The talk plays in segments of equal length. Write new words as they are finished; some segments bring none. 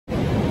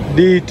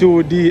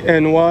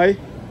D2DNY,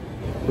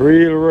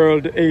 Real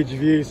World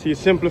HVAC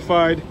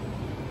Simplified.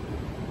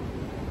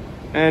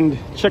 And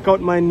check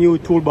out my new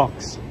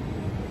toolbox.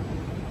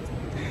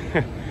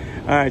 All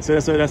right, so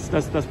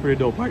that's pretty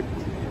dope, right?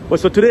 But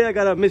so today I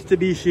got a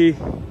Mitsubishi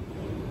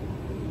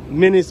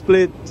mini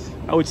split,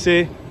 I would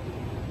say,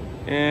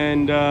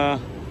 and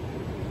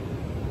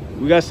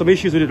we got some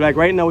issues with it. Like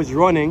right now it's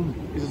running.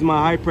 This is my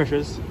high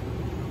pressures.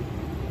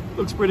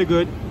 Looks pretty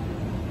good.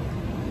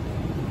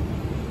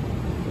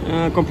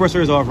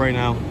 Compressor is off right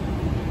now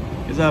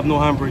because I have no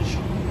amperage.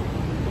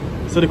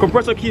 So the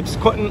compressor keeps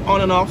cutting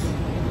on and off.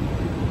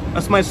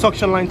 That's my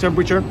suction line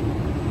temperature.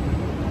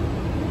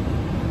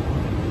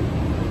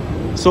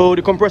 So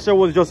the compressor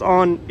was just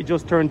on, it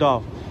just turned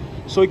off.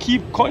 So it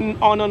keeps cutting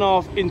on and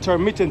off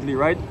intermittently,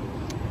 right?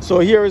 So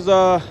here's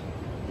the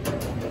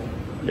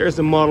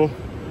model.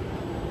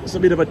 It's a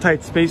bit of a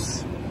tight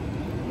space.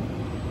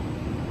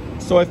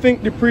 So I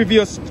think the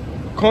previous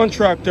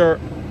contractor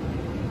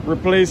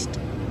replaced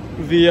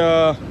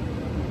the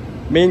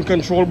main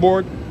control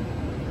board.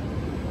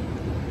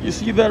 You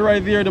see that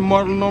right there, the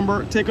model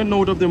number. Take a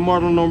note of the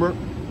model number.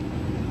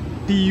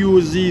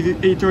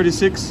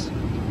 PUZ836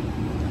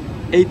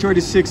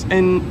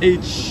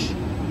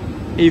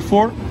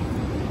 836NHA4.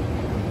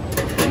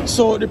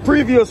 So the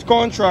previous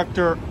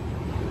contractor,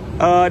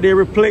 they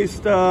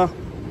replaced so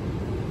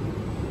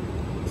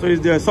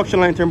the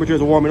suction line temperature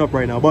is warming up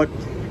right now, but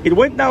it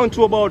went down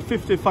to about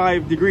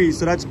 55 degrees,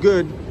 so that's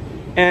good.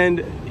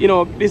 And you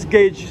know, this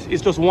gauge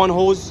is just one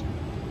hose,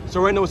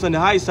 so right now it's on the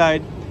high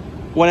side.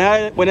 When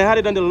I had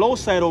it on the low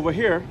side over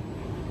here,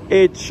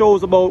 it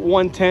shows about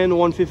 110,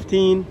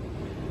 115.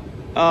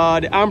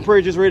 The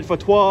amperage is rated for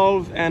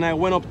 12, and I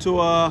went up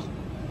to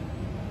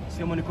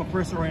see, I'm on the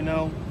compressor right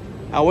now.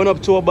 I went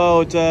up to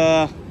about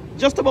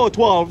just about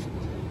 12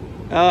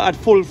 at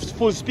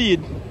full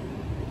speed.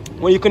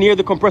 When you can hear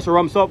the compressor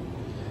ramps up.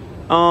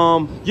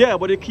 Yeah,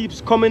 but it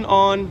keeps coming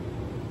on,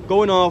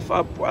 going off.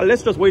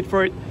 Let's just wait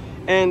for it.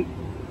 And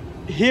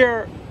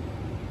here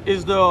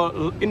is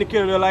the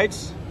indicator of the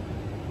lights.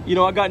 You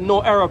know, I got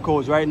no error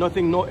codes, right?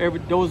 Nothing,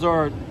 those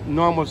are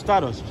normal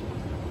status.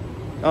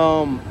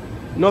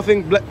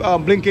 Nothing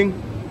blinking.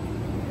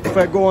 If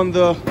I go on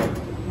the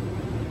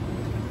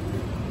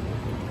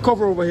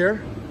cover over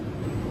here,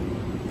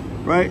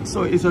 right?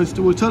 So it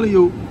will tell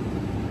you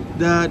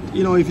that,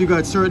 you know, if you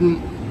got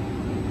certain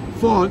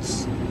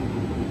faults,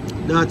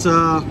 that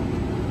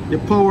the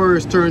power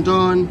is turned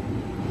on,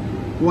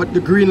 what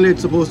the green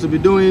light's supposed to be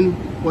doing,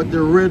 what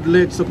the red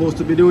light's supposed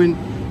to be doing,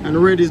 and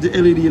red is the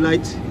LED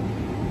light,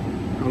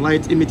 or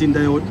light emitting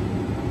diode.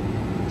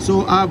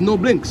 So I have no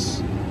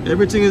blinks.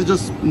 Everything is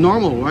just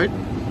normal, right?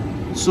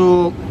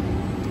 So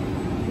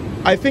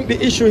I think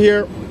the issue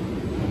here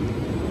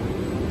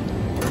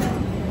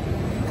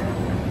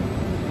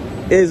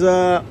is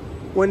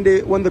when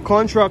the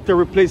contractor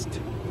replaced,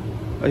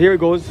 here it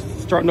goes,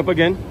 starting up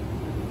again.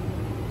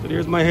 So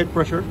there's my head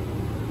pressure,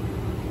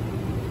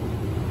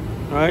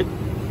 right?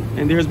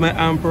 And there's my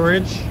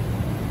amperage,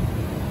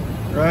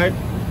 right?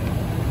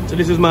 So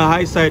this is my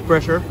high side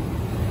pressure.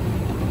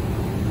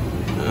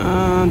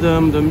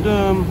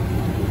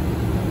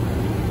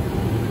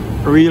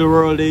 Real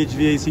World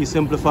HVAC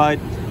Simplified.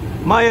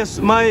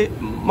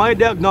 My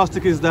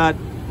diagnostic is that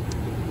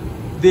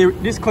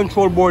this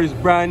control board is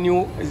brand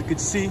new, as you could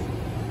see.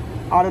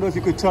 I don't know if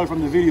you could tell from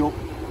the video.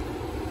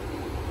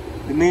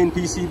 The main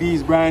PCB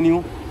is brand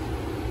new,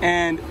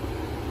 and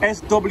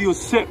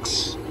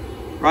SW6,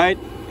 right,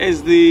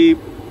 is the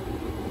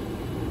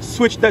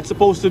switch that's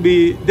supposed to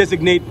be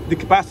designate the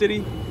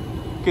capacity,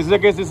 because I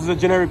guess this is a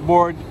generic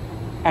board,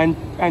 and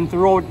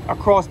throughout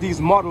across these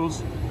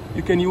models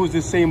you can use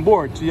the same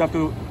board. So you have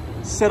to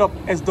set up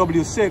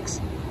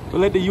SW6 to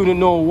let the unit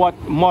know what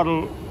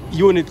model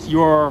unit you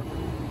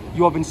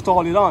have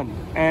installed it on,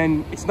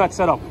 and it's not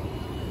set up.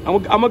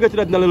 I'm gonna get to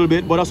that in a little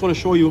bit, but I just want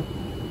to show you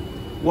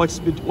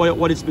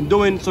what it's been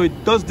doing. So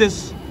it does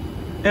this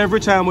every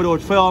time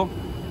without fail.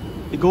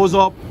 It goes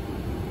up,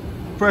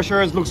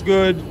 pressures looks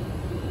good,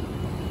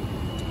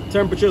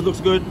 temperatures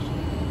looks good.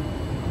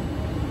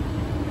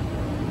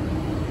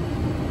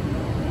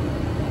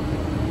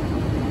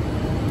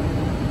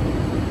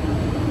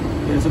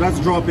 Okay, so that's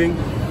dropping.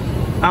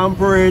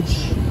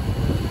 Amperage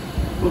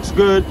looks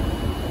good.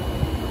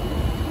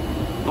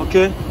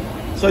 Okay,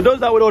 so it does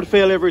that without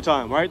fail every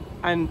time, right?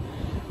 And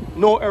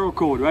no error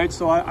code, right?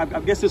 So I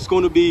guess it's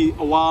going to be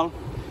a while.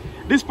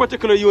 This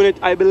particular unit,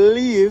 I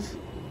believe,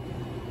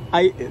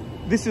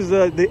 this is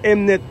the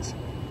Mnet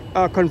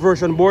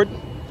conversion board,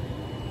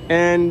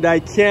 and I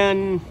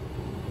can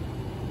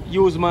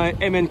use my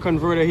MN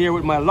converter here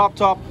with my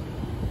laptop,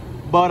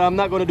 but I'm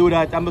not going to do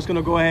that. I'm just going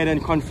to go ahead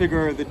and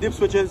configure the dip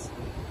switches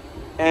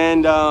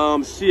and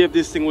see if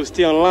this thing will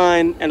stay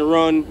online and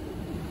run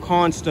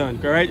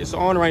constant. All right, it's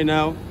on right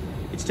now.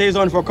 It stays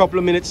on for a couple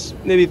of minutes,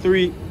 maybe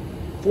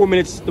 3-4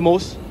 minutes the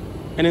most,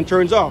 and then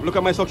turns off. Look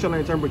at my suction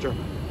line temperature.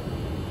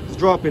 It's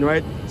dropping,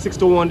 right?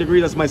 601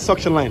 degrees. That's my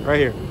suction line right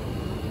here,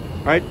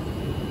 right?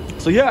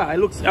 So yeah, it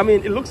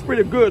looks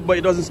pretty good, but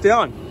it doesn't stay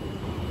on.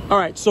 All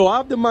right, so I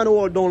have the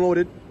manual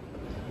downloaded.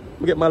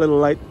 me get my little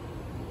light.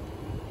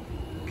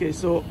 Okay,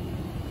 so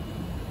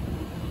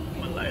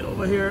my light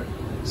over here,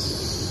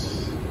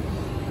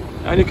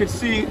 and you can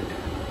see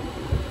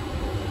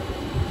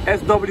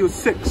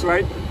SW6,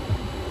 right?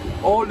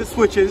 All the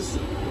switches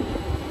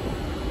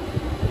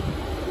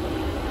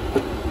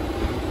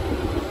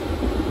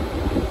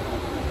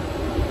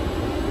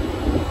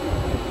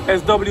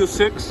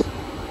SW6,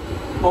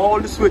 all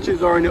the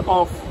switches are in the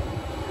off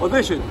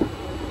position,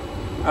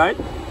 right?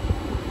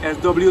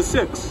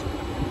 SW6,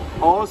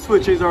 all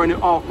switches are in the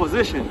off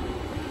position.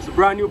 It's a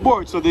brand new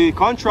board, so the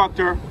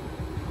contractor,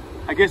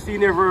 I guess he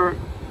never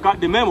got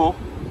the memo,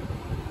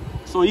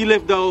 so he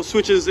left those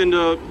switches in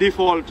the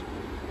default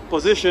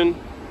position,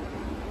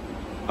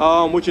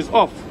 which is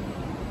off.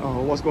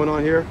 Oh, what's going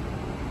on here?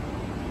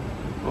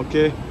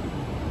 Okay,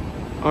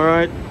 all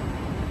right.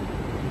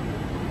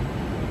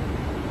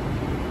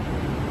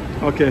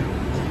 Okay,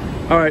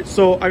 all right,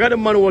 so I got the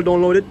manual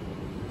downloaded.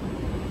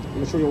 Let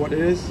me show you what it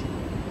is.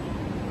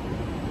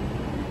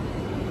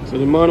 So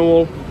the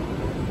manual,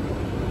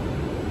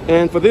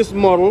 and for this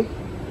model,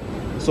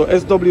 so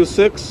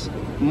SW6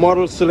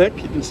 model select,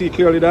 you can see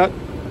clearly that,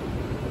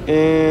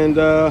 and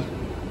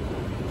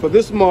for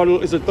this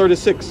model is a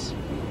 36,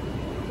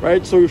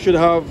 right? So you should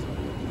have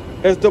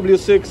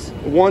SW6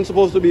 1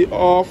 supposed to be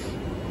off,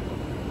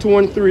 2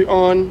 and 3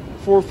 on,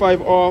 4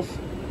 5 off,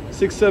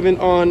 6 7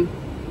 on,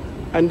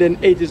 and then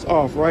 8 is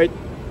off, right?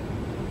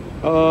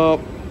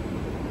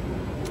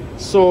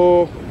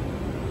 So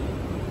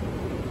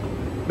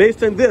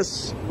based on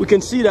this, we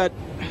can see that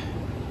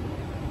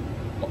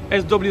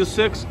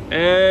SW6,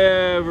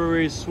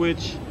 every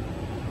switch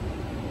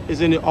is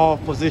in the off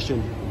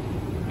position,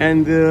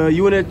 and the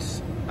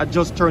units are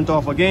just turned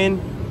off again.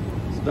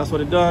 So that's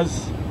what it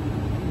does,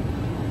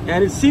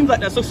 and it seems like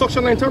that's a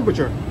suction line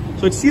temperature.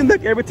 So it seems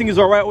like everything is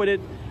all right with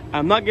it.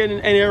 I'm not getting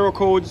any error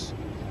codes,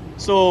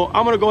 so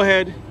I'm gonna go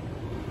ahead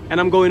and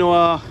I'm going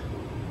to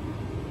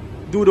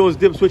do those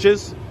dip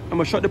switches. I'm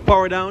gonna shut the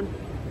power down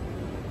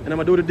and I'm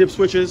gonna do the dip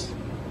switches.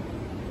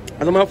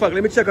 As a matter of fact,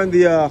 let me check on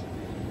the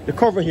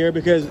cover here,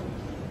 because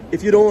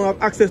if you don't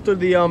have access to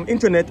the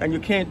internet and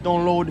you can't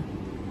download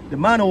the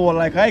manual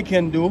like I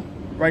can do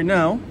right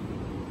now,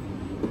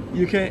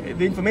 you can,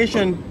 the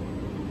information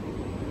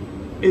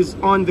is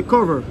on the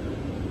cover.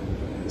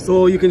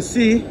 So you can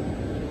see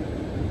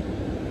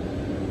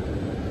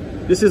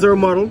this is our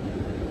model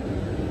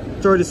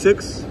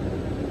 36.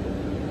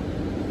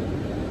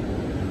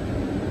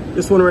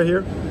 This one right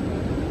here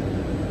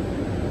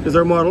is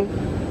our model,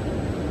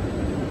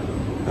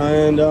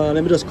 and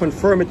let me just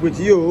confirm it with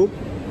you.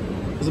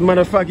 As a matter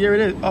of fact, here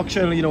it is.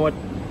 Actually, you know what,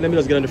 let me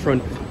just get in the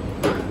front.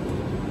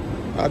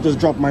 I just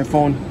dropped my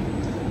phone,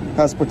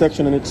 has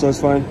protection in it, so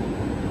it's fine.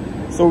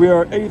 So we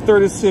are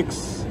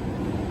A36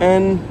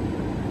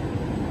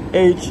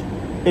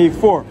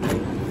 NHA4.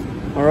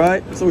 all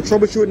right, so we're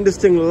troubleshooting this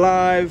thing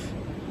live,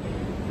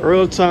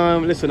 real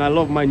time. Listen, I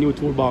love my new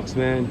toolbox,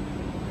 man.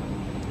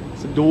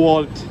 It's a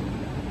DeWalt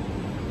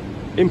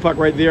impact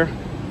right there.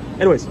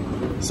 Anyways,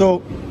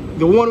 so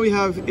the one we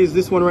have is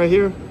this one right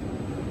here,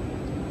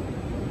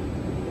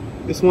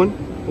 this one,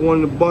 the one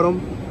on the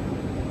bottom.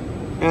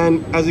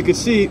 And as you can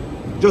see,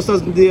 just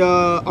as the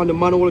on the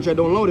manual which I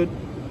downloaded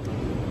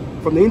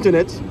from the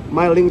internet,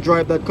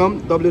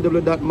 mylinkdrive.com,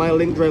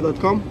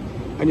 www.mylinkdrive.com,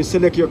 and you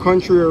select your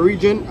country or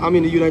region. I'm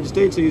in the United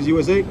States, so use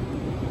USA.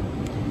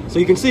 So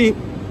you can see,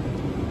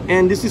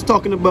 and this is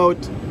talking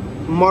about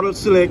model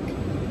select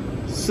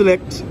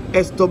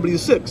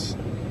SW6,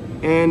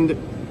 and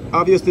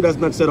obviously that's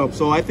not set up.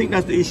 So I think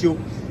that's the issue.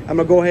 I'm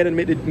gonna go ahead and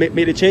make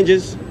the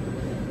changes,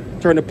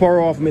 turn the power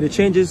off, make the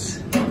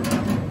changes,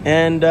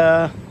 and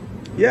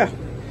yeah,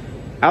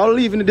 I'll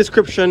leave in the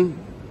description.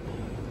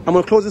 I'm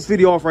gonna close this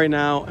video off right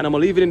now, and I'm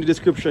gonna leave it in the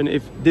description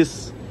if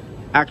this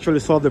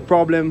actually solved the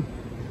problem.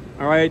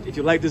 All right, if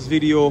you like this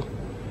video,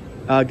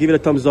 give it a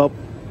thumbs up.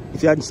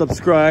 If you hadn't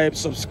subscribed,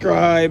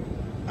 subscribe.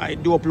 I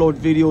do upload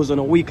videos on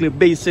a weekly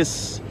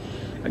basis.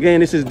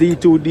 Again, this is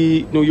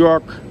D2D New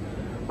York,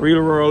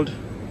 real world,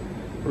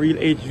 real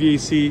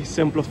HVAC,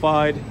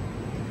 simplified.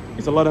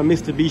 It's a lot of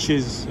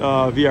Mitsubishi's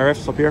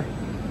VRFs up here,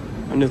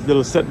 and this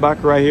little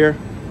setback right here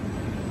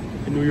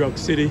in New York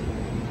City.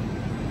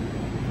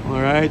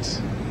 All right,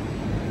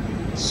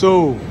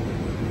 so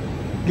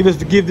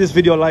give this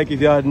video a like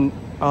if you hadn't.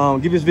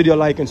 Give this video a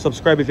like and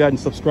subscribe if you hadn't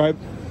subscribed.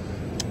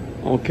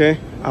 Okay,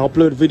 I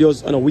upload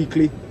videos on a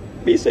weekly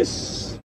basis.